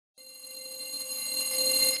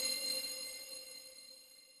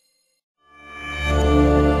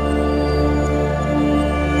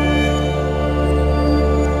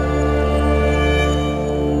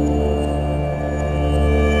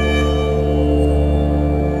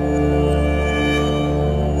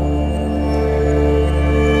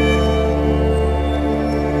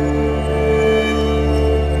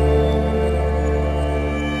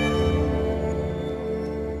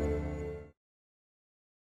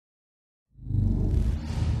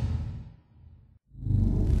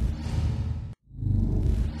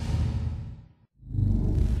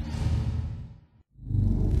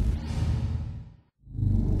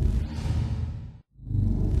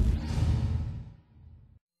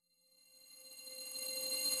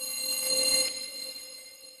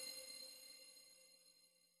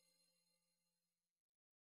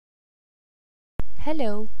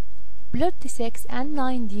Hello! Plot 6 and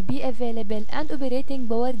 9 dB available and operating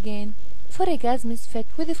power gain for a gas MOSFET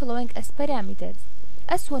with the following as parameters: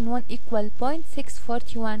 S11 equal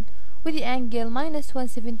 0.641 with the angle minus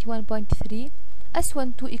 171.3,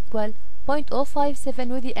 S12 equal 0.057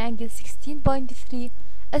 with the angle 16.3,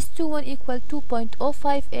 S21 equal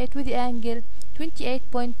 2.058 with the angle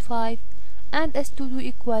 28.5, and S22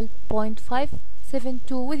 equal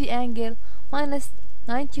 0.572 with the angle minus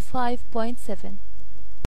 95.7.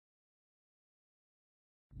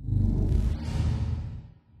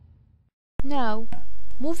 Now,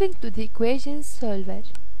 moving to the equation solver.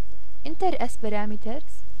 Enter as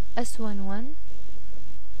parameters S11,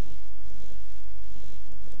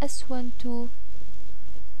 S12,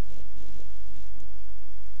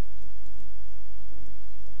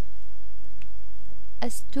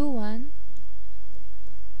 S21,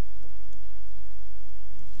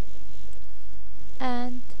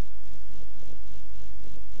 and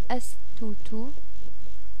S22.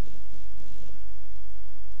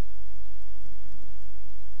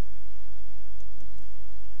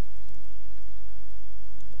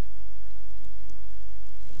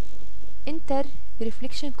 Enter the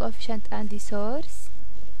reflection coefficient and the source,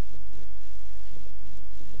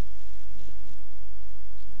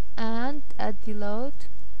 and add the load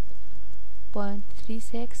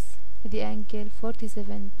 0.36 with the angle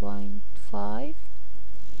 47.5.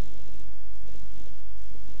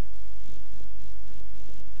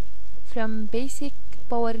 From basic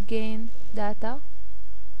power gain data,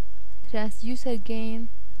 transducer gain,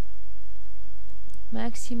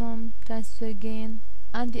 maximum transducer gain,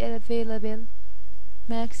 and the available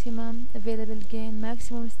maximum available gain,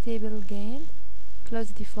 maximum stable gain,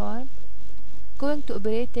 close the form. Going to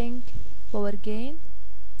operating power gain.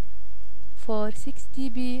 For 6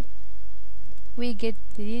 dB we get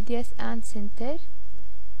the radius and center,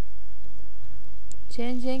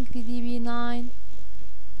 changing the dB9,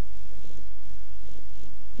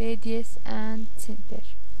 radius and center.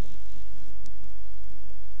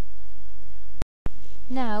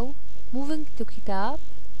 Now moving to kitab,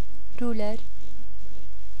 ruler,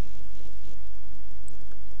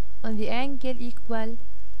 on the angle equal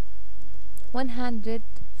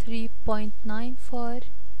 103.94,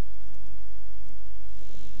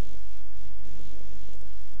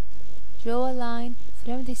 draw a line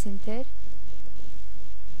from the center,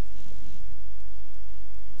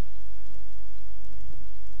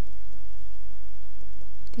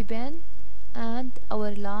 the pen and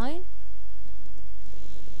our line.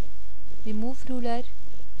 Remove ruler,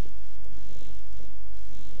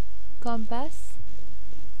 compass,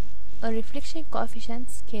 on reflection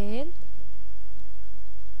coefficient scale,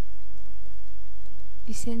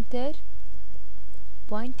 the center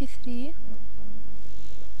 0.3,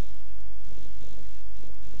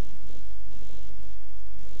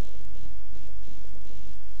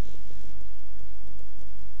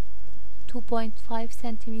 .5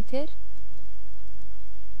 centimeter,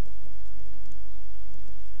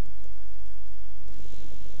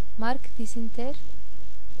 mark the center,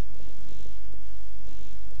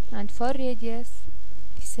 and for radius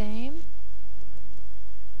the same,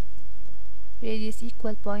 radius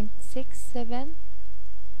equal 0.67,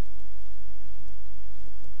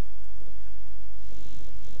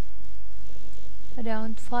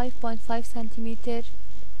 around 5.5 centimeter.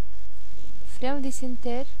 From the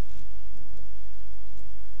center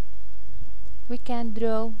we can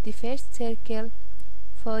draw the first circle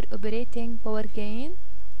for operating power gain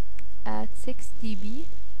at 6 dB.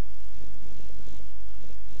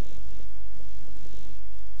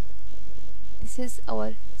 This is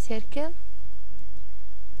our circle.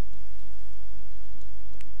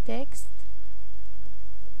 Text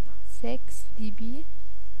 6 dB,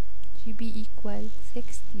 GB equal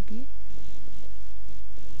 6 dB.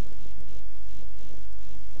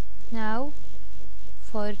 Now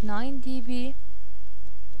for 9 dB,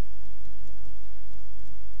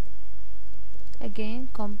 again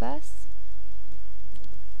compass,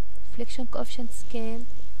 reflection coefficient scale,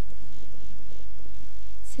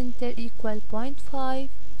 center equal 0.5,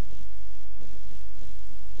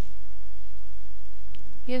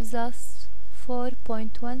 gives us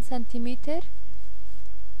 4.1 centimeter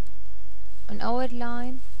on our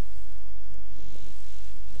line.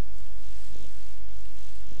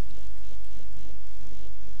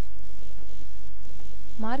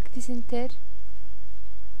 Mark the center,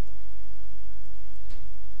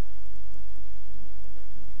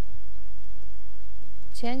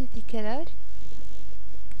 change the color,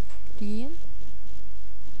 green,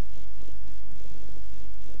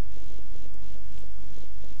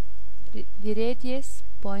 the radius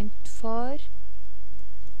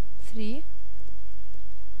 0.43,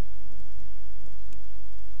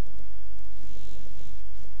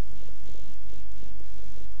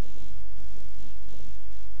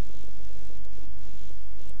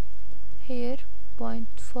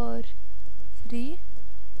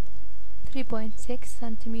 6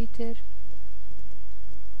 centimeter.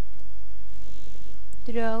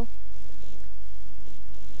 Draw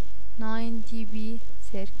 9 dB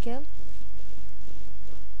circle,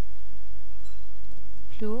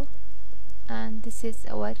 blue, and this is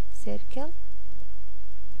our circle.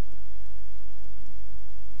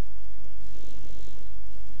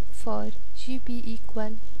 For GB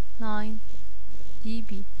equal 9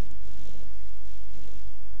 dB.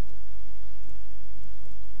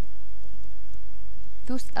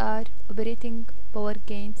 Those are operating power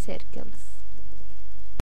gain circles.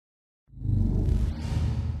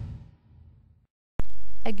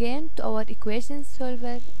 Again, to our equation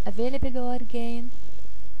solver, available power gain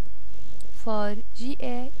for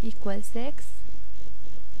GA equals 6,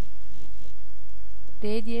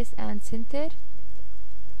 radius and center,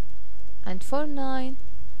 and for 9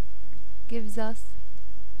 gives us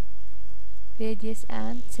radius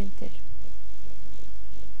and center.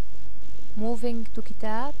 Moving to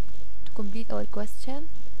Kitab to complete our question.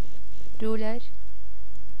 Ruler,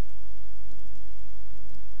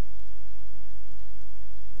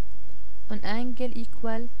 on angle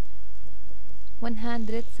equal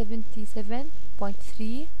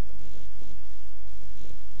 177.3,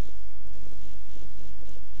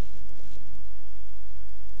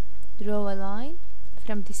 draw a line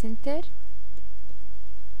from the center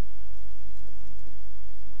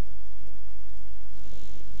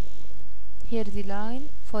here, the line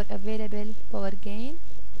for available power gain.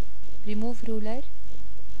 Remove ruler,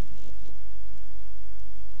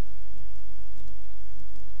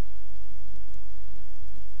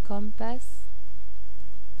 compass,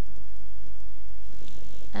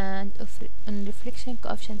 and on reflection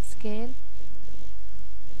coefficient scale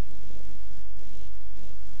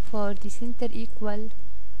for the center equal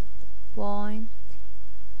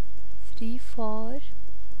 0.34,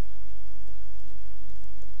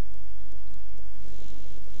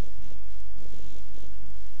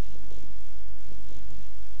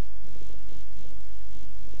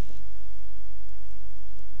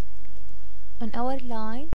 on our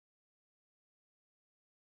line.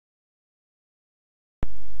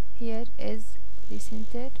 Here is the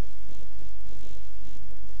center,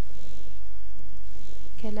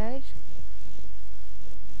 color,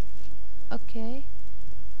 okay.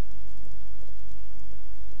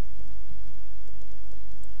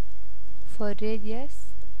 For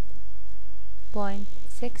radius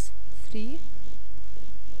 0.63,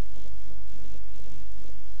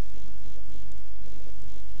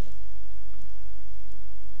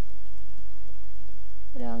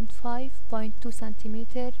 around 5.2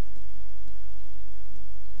 centimeter,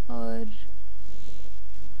 or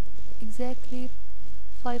exactly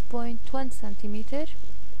 5.1 centimeter.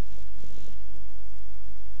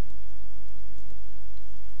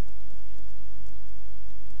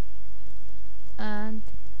 And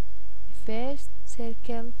first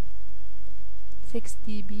circle 6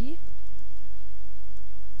 dB,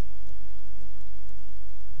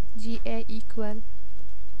 GA equal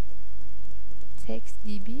 6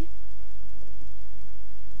 dB.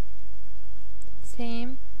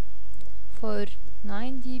 Same for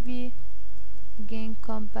 9 dB, again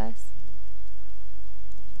compass,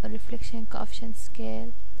 a reflection coefficient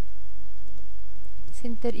scale,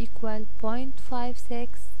 center equal 0.56,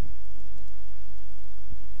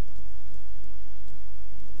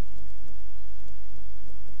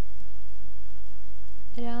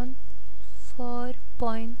 around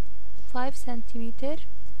 4.5 centimeter.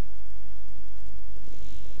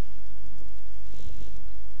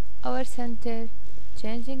 Our center,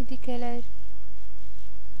 changing the color,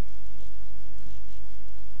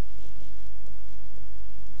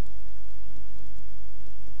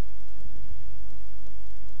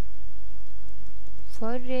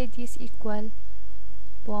 for radius equal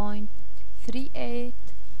 0.38,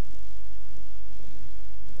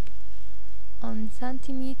 on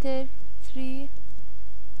centimeter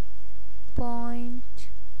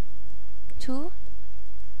 3.2,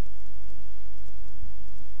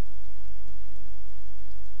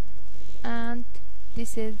 and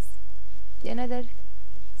this is another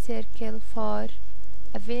circle for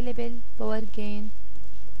available power gain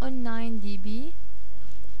on 9 dB,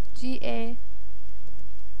 GA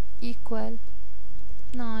equal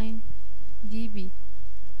 9 dB.